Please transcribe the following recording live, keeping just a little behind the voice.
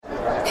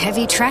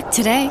Heavy track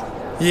today.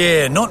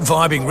 Yeah, not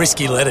vibing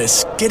risky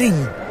lettuce.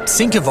 Getting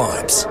sinker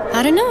vibes.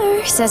 I don't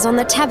know. Says on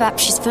the Tab app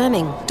she's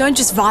firming. Don't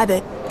just vibe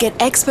it. Get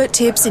expert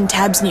tips in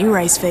Tab's new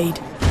race feed.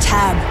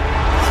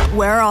 Tab.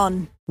 We're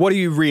on. What are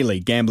you really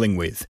gambling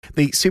with?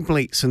 The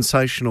simply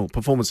sensational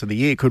performance of the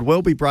year could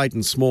well be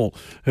Braidon Small,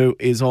 who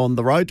is on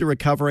the road to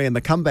recovery and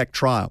the comeback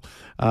trial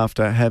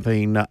after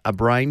having a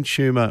brain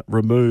tumour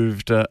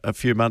removed a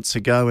few months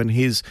ago. And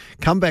his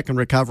comeback and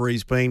recovery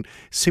has been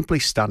simply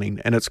stunning.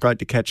 And it's great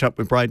to catch up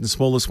with Braidon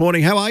Small this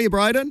morning. How are you,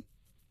 Braidon?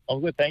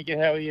 I'm good, thank you.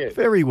 How are you?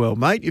 Very well,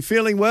 mate. You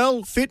feeling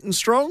well, fit and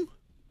strong?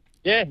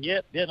 Yeah,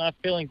 no,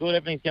 feeling good.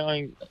 Everything's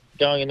going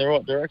in the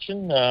right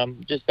direction.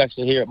 Just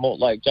actually here at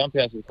Mortlake Jump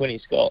House with Quinny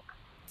Scott.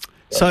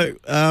 So,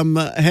 how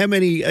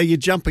many are you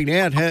jumping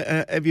out?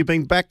 Have you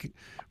been back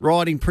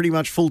riding pretty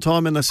much full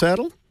time in the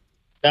saddle?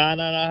 No,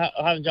 I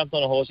haven't jumped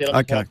on a horse yet.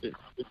 Okay. On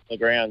the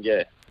ground,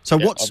 yeah. So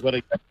yeah, what's... I've got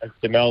to go back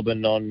to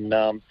Melbourne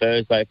on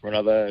Thursday for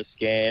another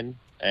scan,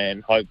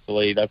 and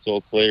hopefully that's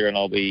all clear, and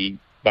I'll be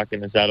back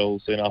in the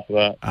saddle soon after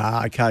that.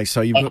 Okay.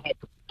 So you've got...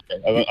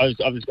 I've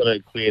just got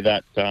to clear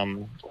that,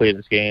 clear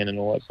the scan and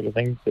all that sort of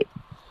thing.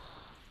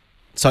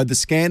 So the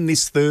scan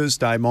this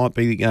Thursday might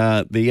be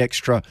the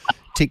extra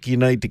tick you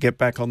need to get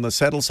back on the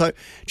saddle. So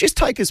just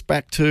take us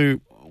back to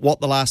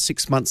what the last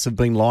 6 months have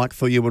been like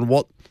for you and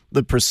what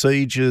the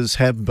procedures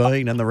have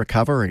been and the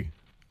recovery.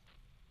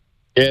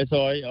 Yeah,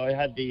 so I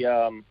had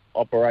the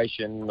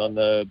operation on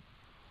I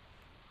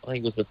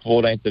think it was the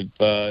 14th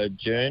of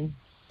June,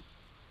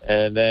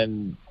 and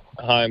then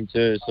home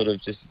to sort of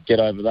just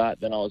get over that.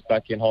 Then I was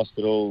back in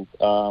hospital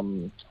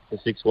for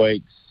 6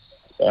 weeks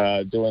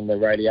doing the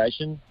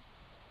radiation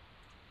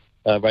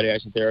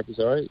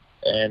therapy,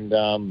 and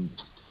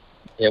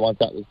once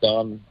that was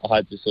done, I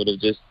had to sort of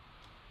just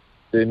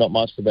do not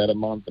much for about a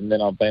month, and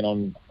then I've been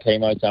on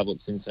chemo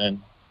tablets since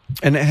then.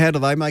 And how do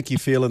they make you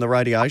feel in the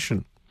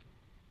radiation?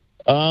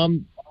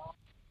 I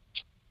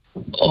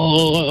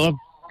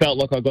felt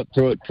like I got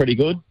through it pretty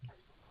good.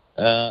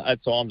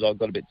 At times I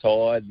got a bit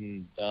tired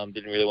and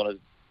didn't really want to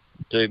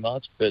do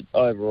much, but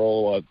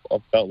overall I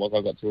felt like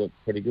I got through it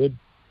pretty good.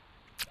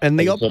 And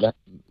keep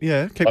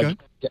going.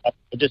 I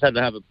just had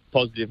to have a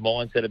positive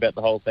mindset about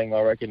the whole thing.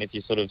 I reckon if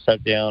you sort of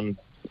sat down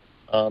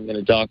in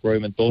a dark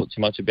room and thought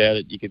too much about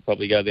it, you could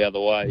probably go the other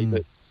way.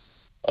 But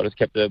I just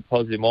kept a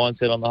positive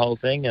mindset on the whole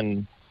thing,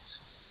 and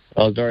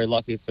I was very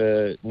lucky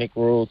for Nick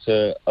Rule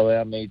to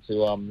allow me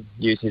to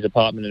use his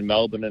apartment in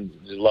Melbourne, and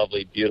it was a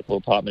lovely, beautiful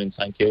apartment in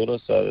St Kilda,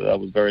 so that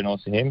was very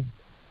nice of him.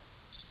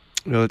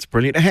 Well, that's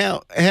brilliant.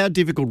 How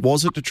difficult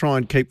was it to try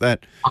and keep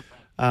that,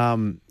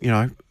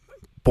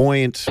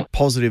 buoyant,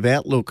 positive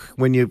outlook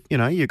when you've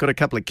got a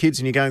couple of kids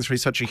and you're going through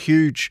such a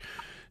huge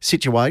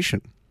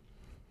situation?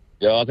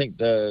 Yeah, I think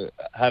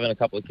having a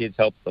couple of kids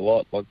helped a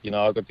lot. Like, I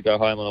got to go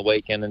home on a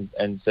weekend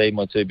and see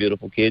my two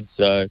beautiful kids,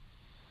 so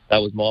that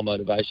was my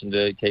motivation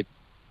to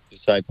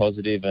stay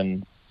positive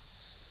and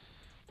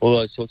all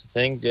those sorts of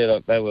things. Yeah,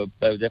 they were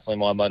definitely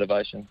my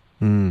motivation.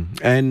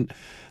 And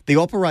the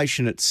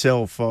operation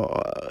itself,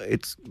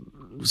 it's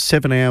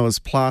 7 hours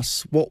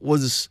plus. What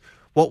was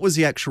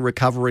the actual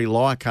recovery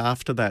like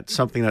after that?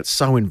 Something that's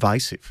so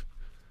invasive.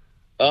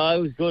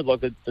 It was good. Like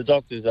the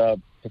doctors,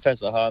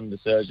 Professor Hahn, the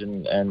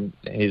surgeon, and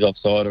his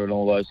offsider and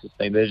all those sorts of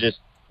things.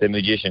 They're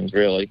magicians,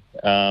 really.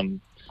 I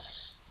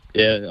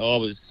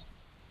was.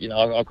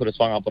 I could have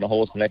swung up on a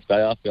horse the next day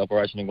after the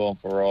operation and gone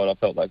for a ride. I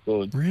felt that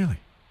good. Really?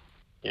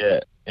 Yeah.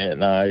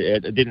 No,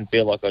 it didn't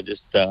feel like I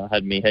just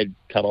had my head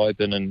cut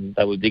open and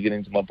they were digging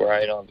into my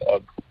brain.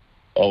 I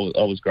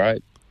was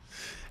great.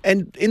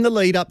 And in the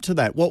lead up to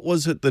that, what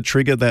was it, the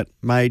trigger that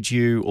made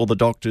you or the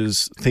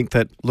doctors think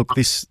that, look,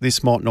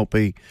 this might not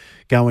be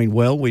going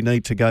well, we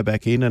need to go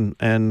back in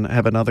and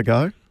have another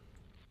go?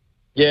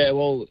 Yeah,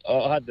 well,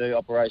 I had the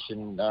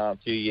operation a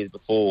few years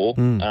before.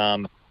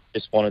 And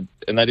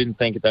they didn't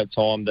think at that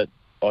time that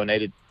I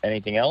needed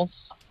anything else.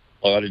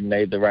 Like, I didn't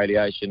need the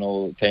radiation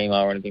or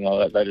chemo or anything like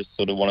that. They just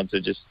sort of wanted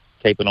to just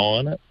keep an eye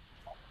on it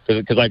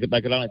because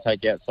they could only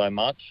take out so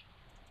much.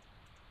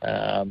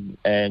 It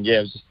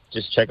was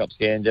just check-up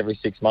scans every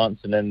 6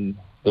 months, and then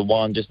the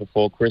one just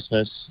before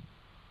Christmas,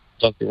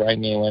 doctor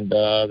rang me and went,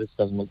 this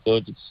doesn't look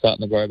good. It's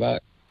starting to grow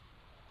back.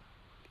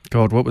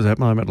 God, what was that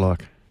moment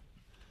like?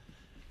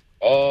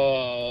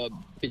 A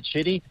bit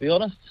shitty, to be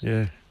honest.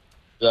 Yeah.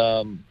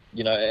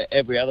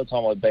 Every other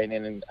time I'd been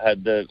in and I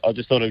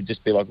just thought it would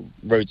just be like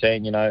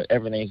routine,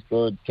 everything's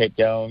good, keep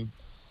going.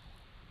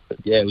 But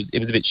yeah, it was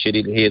a bit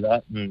shitty to hear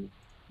that. And,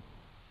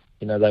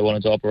 they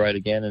wanted to operate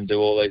again and do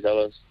all these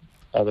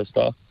other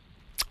stuff.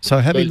 So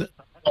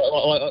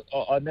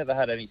I never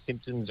had any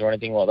symptoms or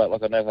anything like that.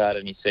 Like, I never had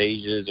any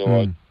seizures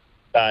or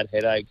bad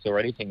headaches or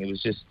anything. It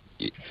was just,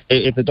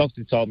 if the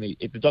doctor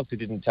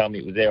didn't tell me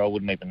it was there, I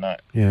wouldn't even know.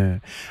 Yeah.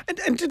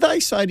 And did they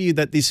say to you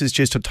that this is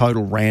just a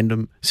total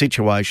random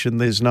situation?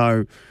 There's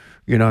no,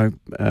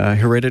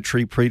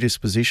 hereditary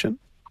predisposition?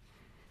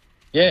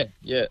 Yeah.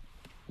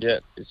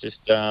 It's just,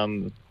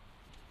 it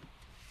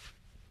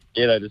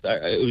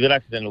was an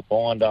accidental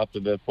find after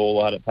the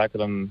fall I had at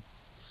Pakenham,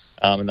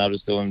 and they were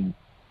just doing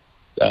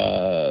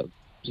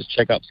just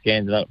check-up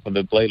scans and that for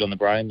the bleed on the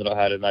brain that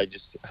I had, and they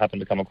just happened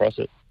to come across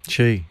it.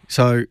 Gee,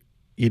 so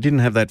you didn't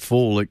have that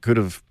fall. It could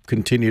have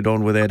continued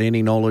on without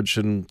any knowledge,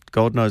 and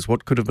God knows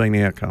what could have been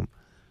the outcome.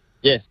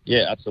 Yes,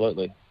 yeah,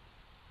 absolutely.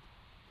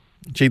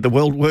 Gee, the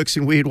world works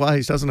in weird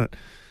ways, doesn't it?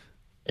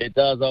 It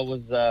does. I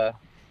was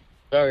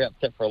very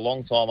upset for a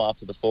long time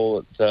after the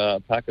fall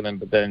at Pakenham,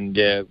 but then,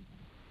 yeah,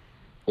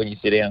 when you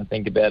sit down and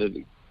think about it,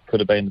 it could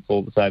have been the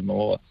fall that saved my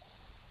life.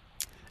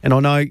 And I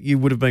know you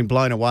would have been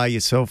blown away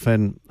yourself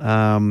and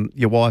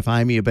your wife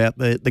Amy about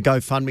the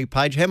GoFundMe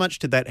page. How much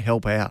did that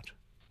help out?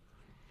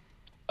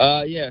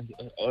 Yeah,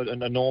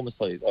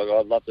 enormously.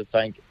 I'd love to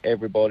thank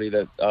everybody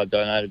that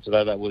donated to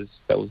that. That was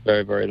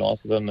very, very nice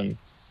of them, and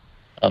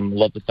I'd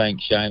love to thank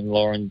Shane and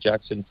Lauren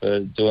Jackson for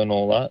doing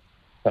all that.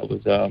 That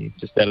was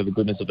just out of the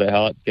goodness of their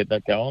heart to get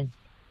that going.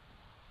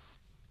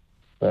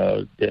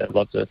 So yeah, I'd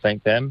love to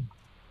thank them.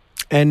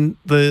 And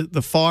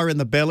the fire in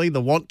the belly,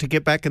 the want to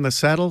get back in the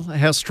saddle,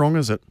 how strong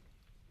is it?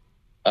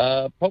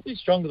 Probably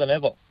stronger than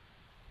ever.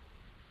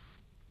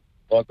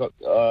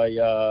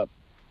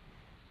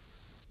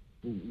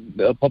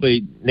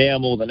 Probably now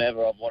more than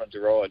ever, I've wanted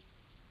to ride.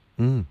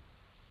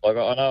 Like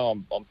I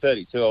know I'm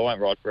 32, I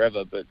won't ride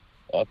forever, but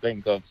I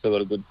think I've still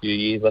got a good few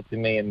years left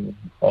in me, and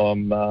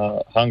I'm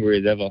hungry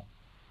as ever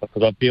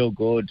because I feel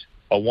good.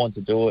 I want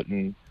to do it,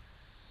 and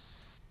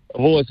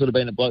I've always sort of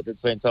been a bloke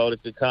that's been told if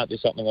you can't do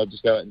something, I'll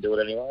just go out and do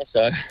it anyway.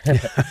 So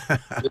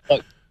it's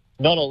like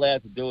not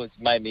allowed to do it's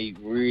made me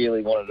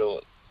really want to do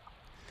it.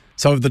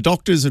 So have the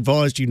doctors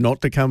advised you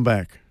not to come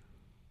back?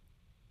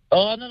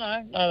 Oh,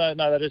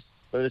 no.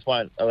 They just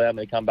won't allow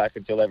me to come back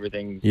until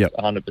everything's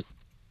 100%.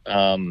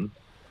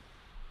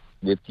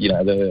 With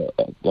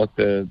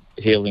the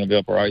healing of the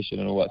operation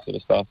and all that sort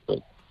of stuff. But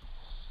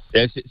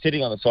yeah,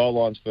 sitting on the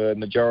sidelines for the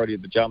majority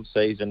of the jump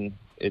season,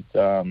 it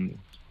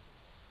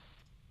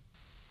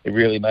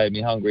really made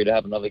me hungry to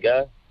have another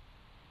go.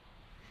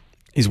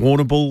 Is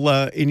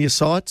Warrnambool in your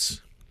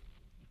sights?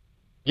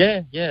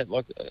 Yeah.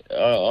 Like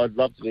I'd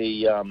love to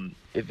be.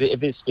 If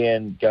this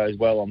scan goes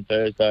well on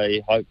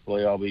Thursday,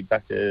 hopefully I'll be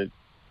back to.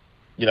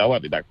 I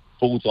won't be back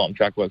full-time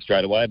track work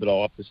straight away, but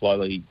I'll have to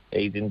slowly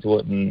ease into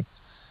it, and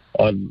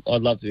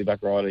I'd love to be back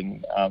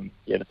riding.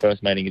 The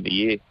first meeting of the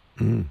year.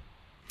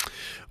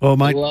 Well,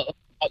 mate,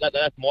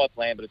 that's my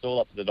plan, but it's all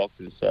up to the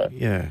doctors. So.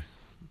 Yeah.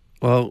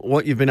 Well,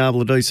 what you've been able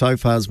to do so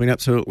far has been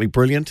absolutely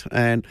brilliant,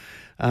 and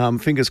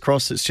fingers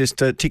crossed it's just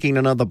ticking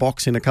another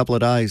box in a couple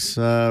of days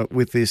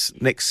with this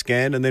next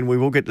scan, and then we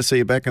will get to see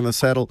you back in the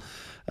saddle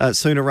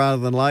sooner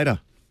rather than later.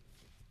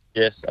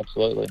 Yes,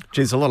 absolutely.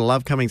 Geez, a lot of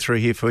love coming through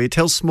here for you.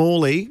 Tell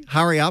Smalley,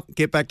 hurry up,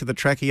 get back to the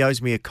track. He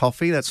owes me a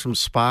coffee. That's from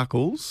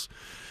Sparkles.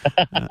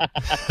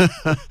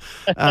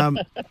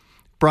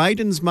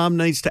 Braidon's mum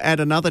needs to add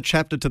another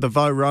chapter to the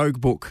Vo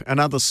Rogue book,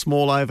 another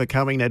small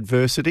overcoming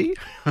adversity.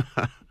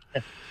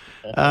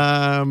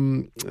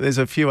 There's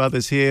a few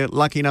others here.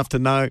 Lucky enough to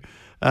know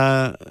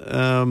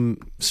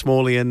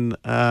Smalley and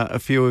a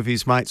few of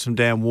his mates from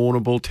down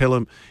Warrnambool. Tell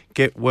him,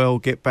 get well,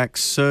 get back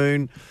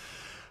soon.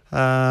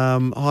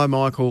 Hi,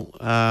 Michael.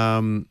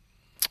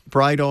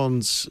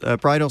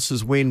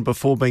 Braidos's win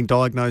before being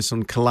diagnosed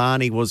on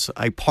Killarney was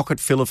a pocket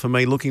filler for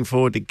me. Looking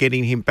forward to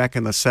getting him back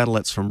in the saddle.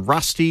 That's from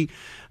Rusty.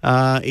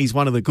 He's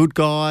one of the good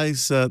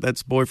guys.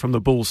 That's boy from the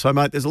Bulls. So,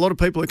 mate, there's a lot of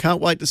people who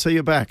can't wait to see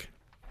you back.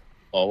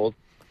 Oh,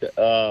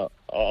 well,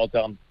 I'll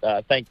tell them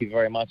thank you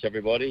very much,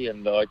 everybody,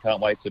 and I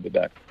can't wait to be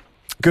back.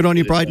 Good on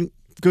you, Braidon.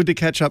 Good to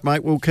catch up,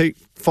 mate. We'll keep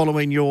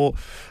following your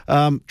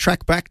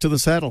track back to the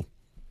saddle.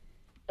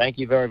 Thank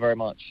you very, very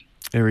much.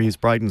 There he is,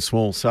 Braidon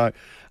Small. So,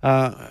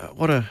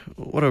 what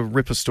a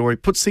ripper story.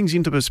 Puts things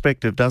into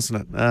perspective,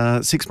 doesn't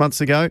it? 6 months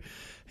ago,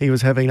 he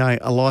was having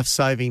a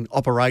life-saving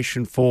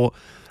operation for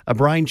a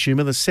brain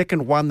tumour, the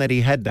second one that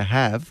he had to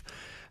have,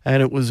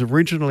 and it was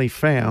originally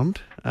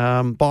found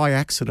by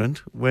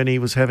accident when he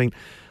was having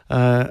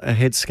a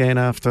head scan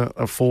after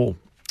a fall.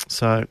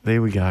 So,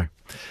 there we go.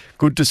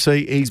 Good to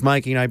see he's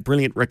making a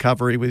brilliant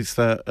recovery with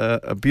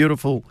a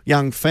beautiful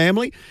young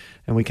family,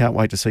 and we can't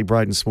wait to see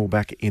Braidon Small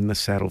back in the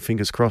saddle.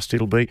 Fingers crossed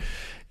it'll be,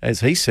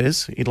 as he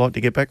says, he'd like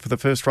to get back for the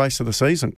first race of the season.